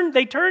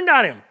turned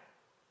on him.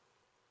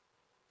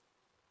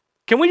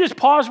 Can we just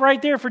pause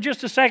right there for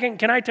just a second?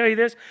 Can I tell you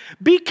this?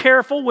 Be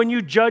careful when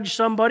you judge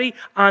somebody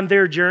on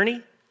their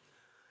journey.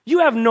 You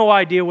have no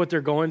idea what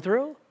they're going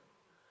through.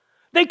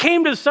 They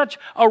came to such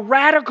a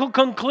radical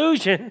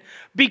conclusion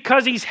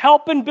because he's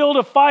helping build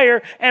a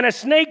fire and a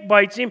snake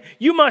bites him.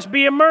 You must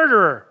be a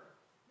murderer.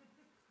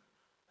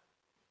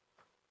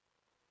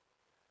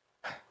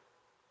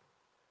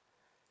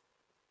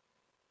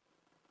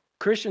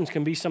 Christians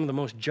can be some of the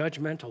most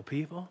judgmental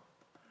people.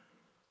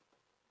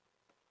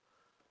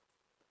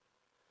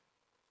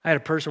 I had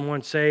a person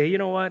once say, you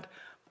know what?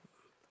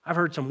 I've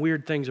heard some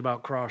weird things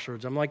about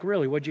Crossroads. I'm like,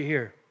 really? What'd you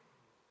hear?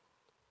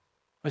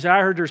 I said,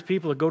 I heard there's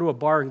people that go to a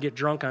bar and get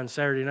drunk on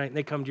Saturday night and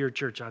they come to your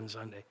church on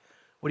Sunday.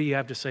 What do you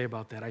have to say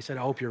about that? I said,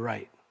 I hope you're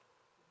right.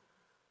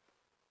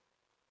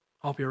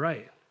 I hope you're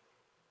right.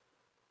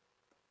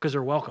 Because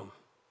they're welcome.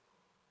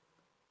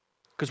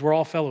 Because we're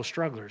all fellow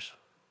strugglers.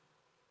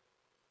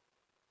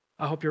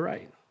 I hope you're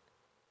right.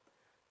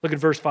 Look at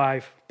verse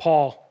 5.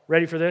 Paul,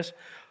 ready for this?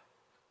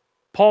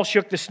 Paul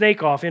shook the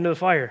snake off into the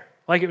fire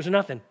like it was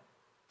nothing.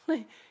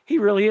 He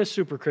really is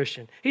super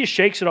Christian. He just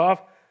shakes it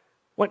off,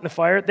 went in the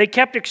fire. They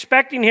kept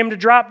expecting him to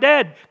drop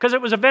dead because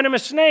it was a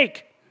venomous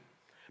snake.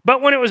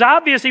 But when it was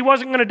obvious he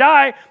wasn't going to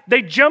die,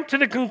 they jumped to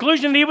the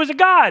conclusion that he was a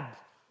god.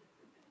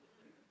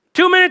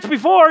 2 minutes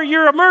before,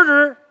 you're a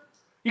murderer.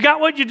 You got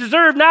what you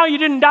deserve. Now you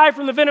didn't die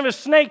from the venomous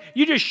snake.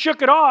 You just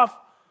shook it off,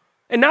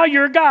 and now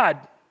you're a god.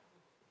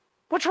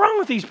 What's wrong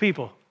with these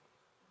people?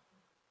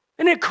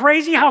 Isn't it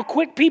crazy how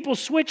quick people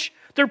switch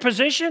their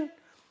position?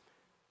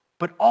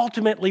 But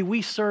ultimately,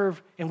 we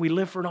serve and we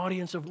live for an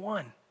audience of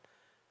one.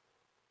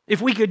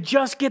 If we could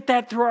just get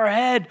that through our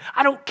head,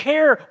 I don't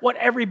care what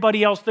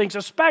everybody else thinks,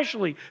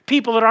 especially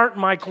people that aren't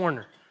in my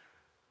corner.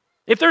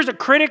 If there's a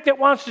critic that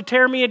wants to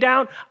tear me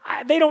down,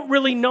 they don't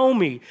really know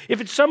me.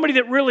 If it's somebody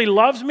that really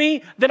loves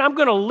me, then I'm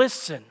going to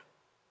listen.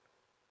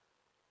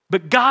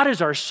 But God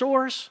is our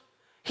source.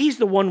 He's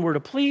the one we're to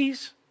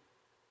please.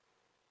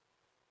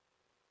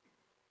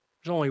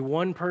 There's only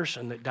one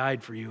person that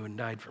died for you and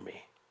died for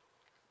me.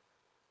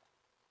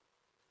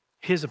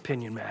 His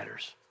opinion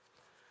matters.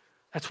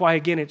 That's why,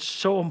 again, it's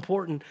so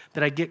important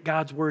that I get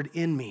God's word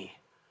in me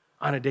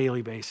on a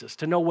daily basis,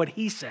 to know what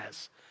he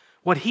says,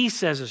 what He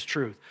says is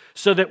truth,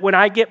 so that when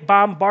I get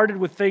bombarded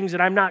with things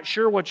that I'm not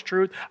sure what's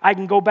truth, I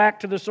can go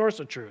back to the source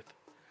of truth.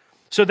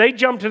 So they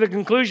jump to the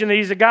conclusion that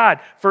he's a god.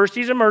 First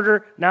he's a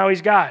murderer, now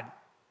he's God.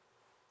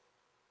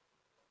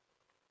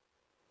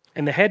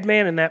 And the head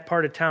man in that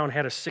part of town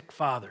had a sick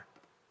father.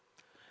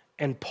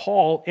 And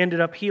Paul ended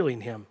up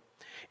healing him.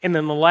 And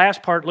then the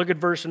last part, look at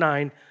verse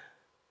 9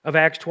 of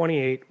Acts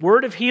 28.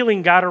 Word of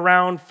healing got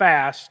around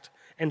fast,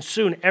 and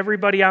soon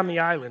everybody on the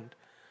island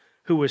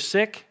who was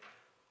sick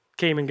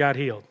came and got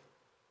healed.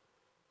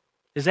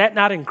 Is that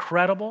not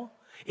incredible?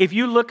 If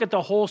you look at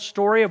the whole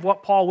story of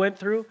what Paul went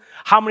through,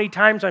 how many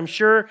times I'm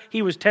sure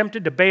he was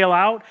tempted to bail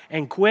out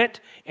and quit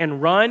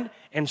and run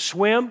and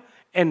swim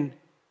and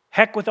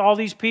heck with all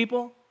these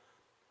people,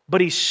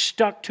 but he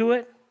stuck to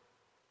it.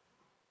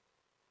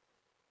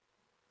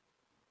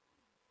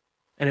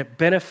 And it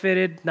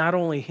benefited not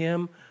only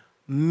him,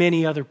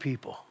 many other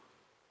people.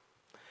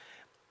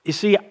 You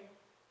see,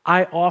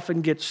 I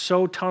often get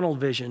so tunnel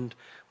visioned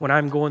when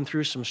I'm going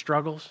through some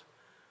struggles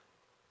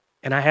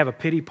and I have a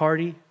pity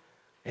party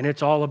and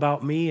it's all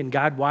about me and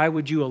God, why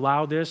would you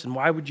allow this and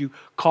why would you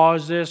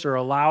cause this or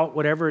allow it,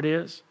 whatever it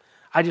is?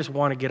 I just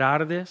want to get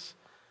out of this.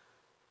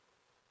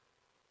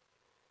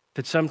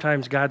 That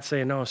sometimes God's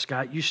saying, no,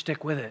 Scott, you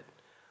stick with it.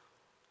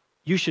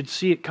 You should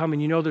see it coming.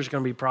 You know there's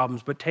going to be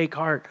problems, but take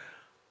heart.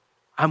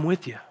 I'm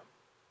with you.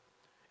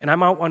 And I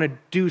might want to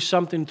do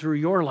something through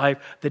your life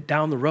that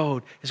down the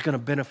road is going to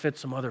benefit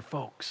some other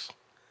folks.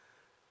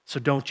 So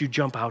don't you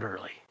jump out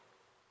early.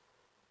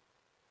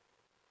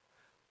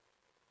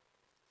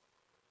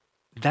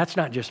 That's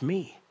not just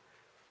me.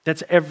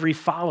 That's every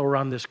follower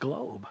on this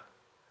globe.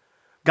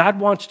 God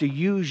wants to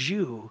use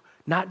you,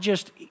 not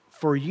just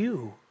for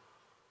you,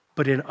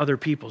 but in other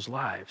people's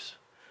lives.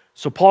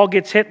 So Paul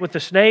gets hit with the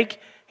snake.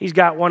 He's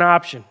got one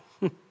option.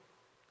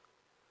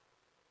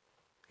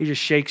 He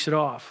just shakes it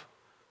off.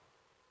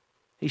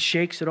 He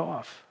shakes it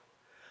off.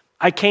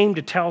 I came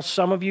to tell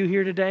some of you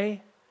here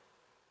today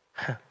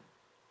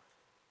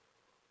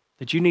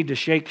that you need to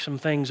shake some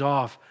things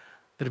off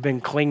that have been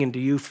clinging to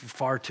you for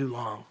far too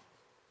long.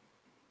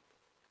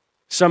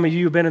 Some of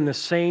you have been in the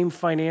same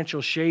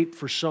financial shape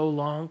for so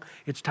long,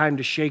 it's time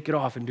to shake it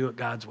off and do it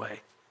God's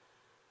way.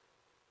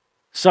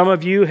 Some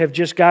of you have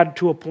just gotten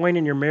to a point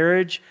in your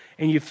marriage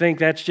and you think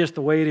that's just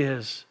the way it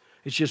is.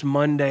 It's just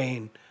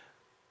mundane.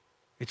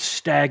 It's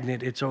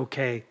stagnant. It's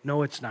okay.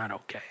 No, it's not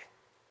okay.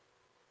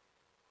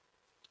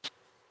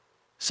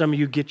 Some of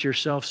you get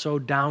yourself so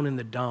down in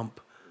the dump,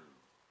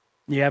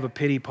 you have a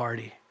pity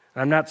party.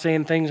 I'm not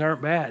saying things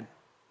aren't bad.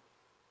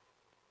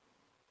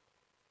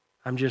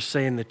 I'm just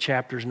saying the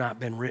chapter's not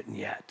been written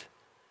yet.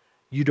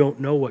 You don't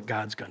know what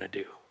God's going to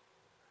do.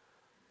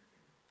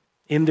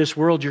 In this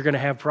world, you're going to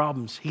have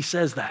problems. He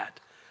says that.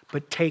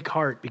 But take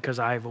heart because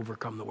I have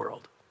overcome the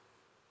world.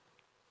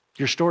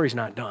 Your story's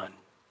not done.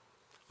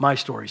 My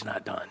story's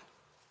not done.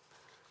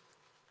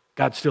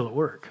 God's still at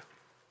work.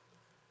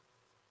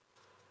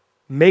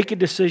 Make a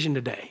decision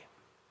today.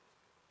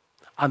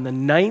 On the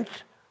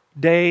 9th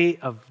day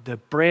of the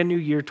brand new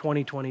year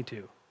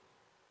 2022,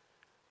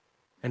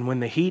 and when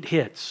the heat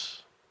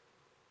hits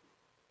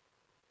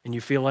and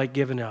you feel like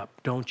giving up,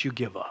 don't you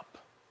give up.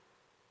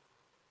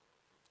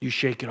 You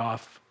shake it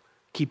off.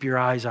 Keep your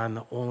eyes on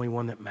the only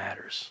one that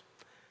matters.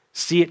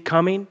 See it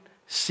coming,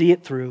 see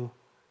it through,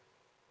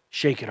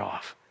 shake it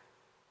off.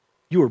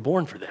 You were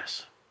born for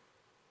this.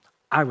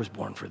 I was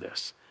born for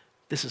this.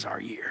 This is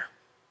our year.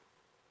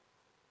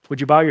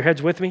 Would you bow your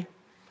heads with me?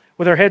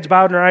 With our heads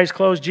bowed and our eyes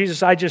closed,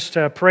 Jesus, I just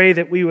pray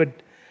that we would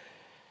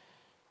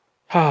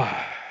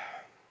that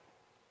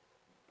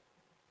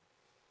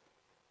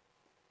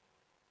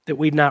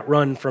we'd not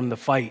run from the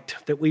fight,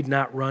 that we'd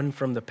not run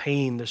from the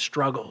pain, the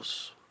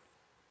struggles.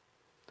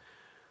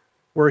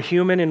 We're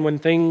human, and when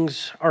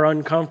things are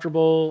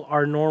uncomfortable,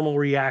 our normal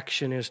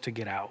reaction is to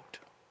get out.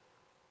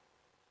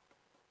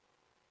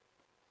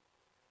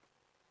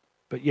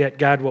 But yet,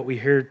 God, what we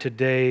hear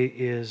today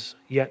is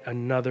yet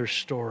another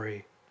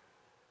story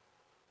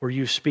where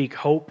you speak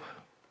hope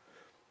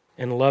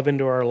and love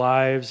into our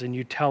lives, and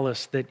you tell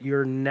us that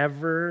you're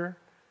never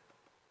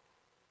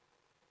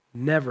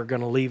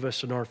going to leave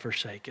us nor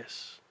forsake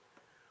us.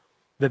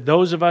 That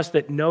those of us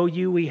that know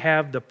you, we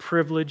have the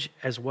privilege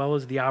as well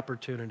as the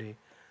opportunity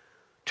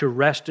to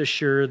rest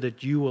assured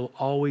that you will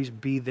always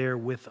be there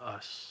with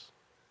us.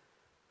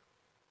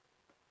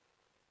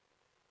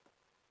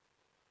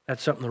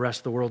 That's something the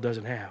rest of the world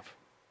doesn't have.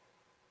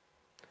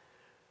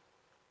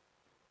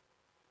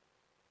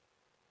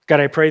 God,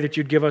 I pray that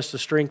you'd give us the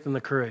strength and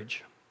the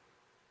courage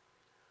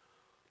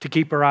to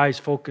keep our eyes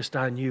focused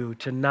on you,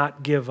 to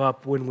not give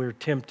up when we're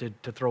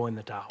tempted to throw in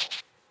the towel.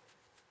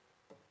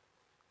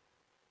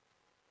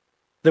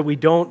 That we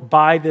don't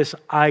buy this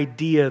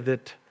idea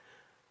that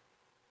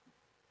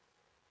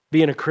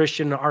being a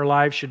Christian, our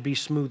lives should be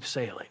smooth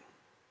sailing.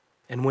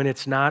 And when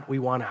it's not, we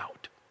want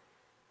out.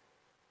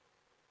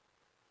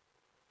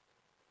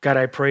 God,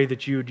 I pray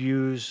that you'd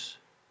use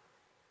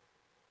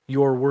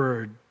your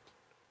word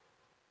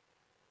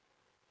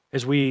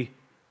as we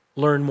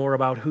learn more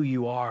about who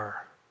you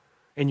are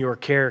and your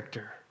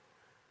character,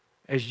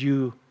 as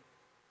you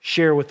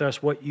share with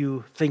us what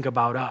you think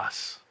about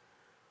us,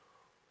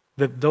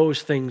 that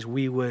those things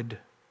we would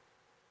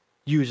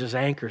use as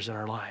anchors in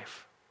our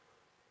life,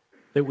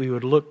 that we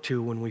would look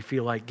to when we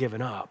feel like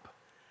giving up,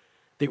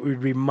 that we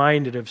would be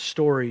reminded of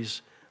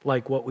stories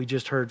like what we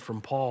just heard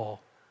from Paul,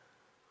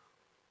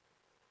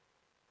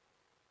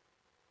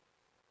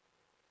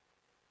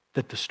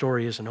 that the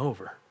story isn't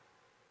over.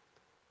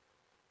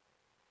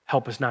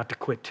 Help us not to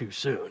quit too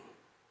soon.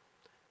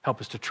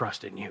 Help us to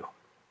trust in you.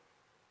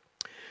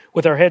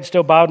 With our heads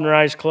still bowed and our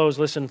eyes closed,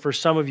 listen, for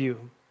some of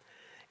you,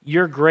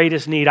 your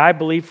greatest need, I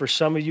believe for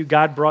some of you,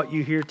 God brought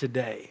you here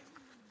today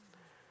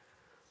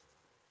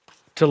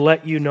to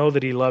let you know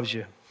that He loves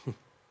you,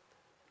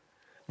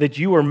 that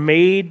you were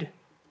made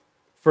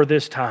for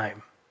this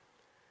time,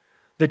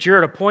 that you're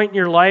at a point in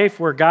your life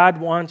where God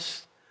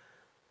wants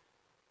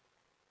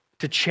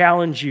to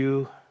challenge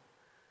you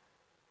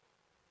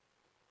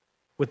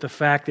with the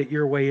fact that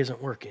your way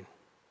isn't working.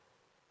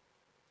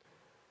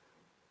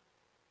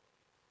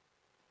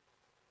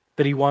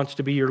 That He wants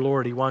to be your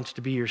Lord, He wants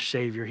to be your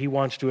Savior, He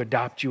wants to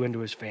adopt you into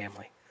His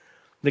family.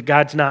 That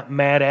God's not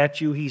mad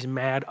at you, He's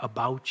mad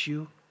about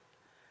you.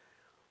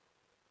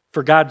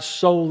 For God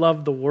so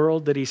loved the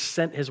world that He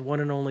sent His one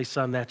and only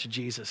Son, that's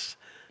Jesus,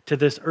 to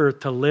this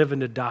earth to live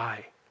and to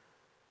die.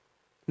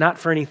 Not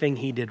for anything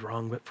He did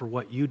wrong, but for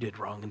what you did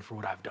wrong and for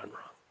what I've done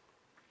wrong.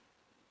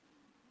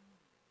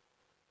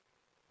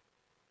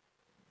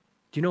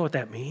 Do you know what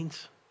that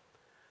means?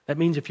 That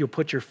means if you'll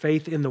put your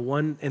faith in the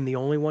one and the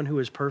only one who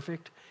is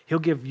perfect, He'll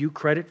give you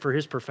credit for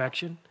His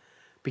perfection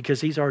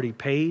because He's already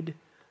paid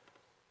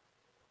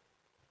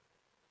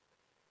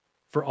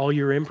for all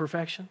your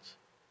imperfections.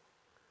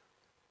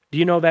 Do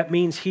you know that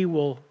means He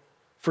will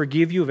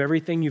forgive you of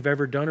everything you've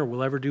ever done or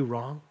will ever do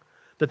wrong?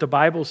 That the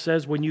Bible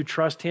says when you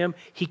trust Him,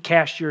 He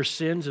casts your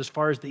sins as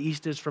far as the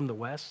east is from the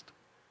west,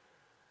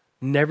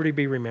 never to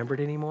be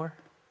remembered anymore.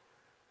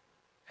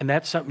 And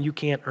that's something you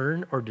can't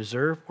earn or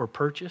deserve or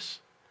purchase.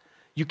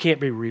 You can't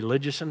be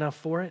religious enough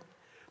for it.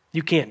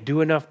 You can't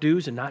do enough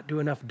do's and not do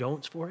enough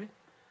don'ts for it.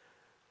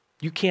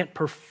 You can't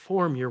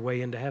perform your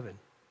way into heaven.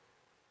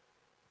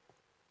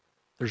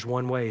 There's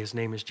one way, His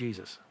name is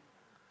Jesus.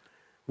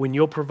 When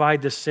you'll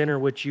provide the sinner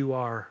which you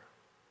are,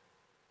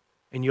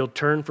 and you'll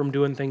turn from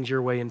doing things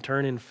your way and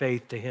turn in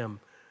faith to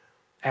Him,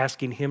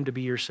 asking Him to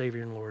be your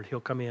Savior and Lord,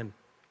 He'll come in,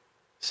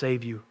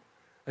 save you,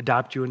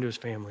 adopt you into His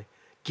family,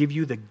 give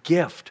you the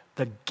gift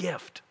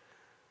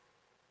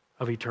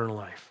of eternal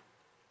life.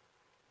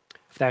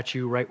 If that's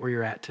you right where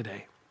you're at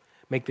today,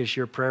 make this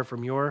your prayer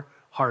from your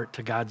heart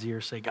to God's ear.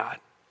 Say, God,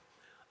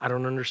 I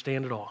don't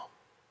understand it all.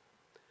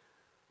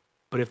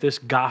 But if this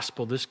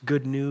gospel, this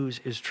good news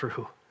is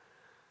true,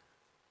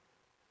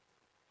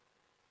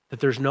 that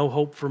there's no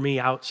hope for me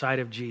outside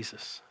of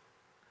Jesus,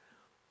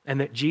 and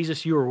that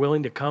Jesus, you are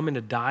willing to come and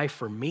to die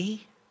for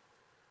me,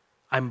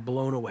 I'm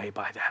blown away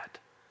by that.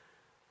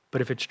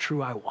 But if it's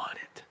true, I want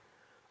it.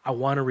 I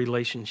want a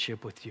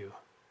relationship with you.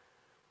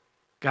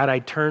 God, I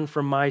turn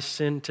from my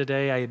sin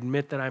today. I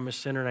admit that I'm a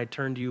sinner and I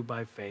turn to you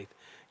by faith.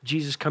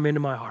 Jesus, come into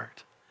my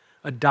heart.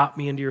 Adopt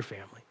me into your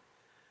family.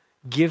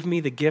 Give me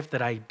the gift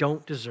that I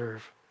don't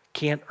deserve,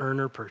 can't earn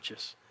or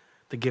purchase,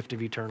 the gift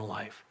of eternal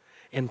life.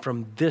 And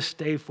from this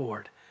day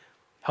forward,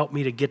 help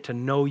me to get to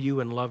know you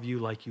and love you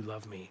like you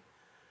love me.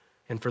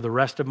 And for the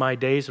rest of my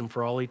days and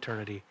for all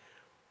eternity,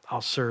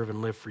 I'll serve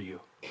and live for you.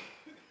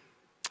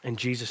 In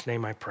Jesus'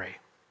 name I pray.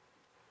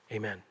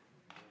 Amen.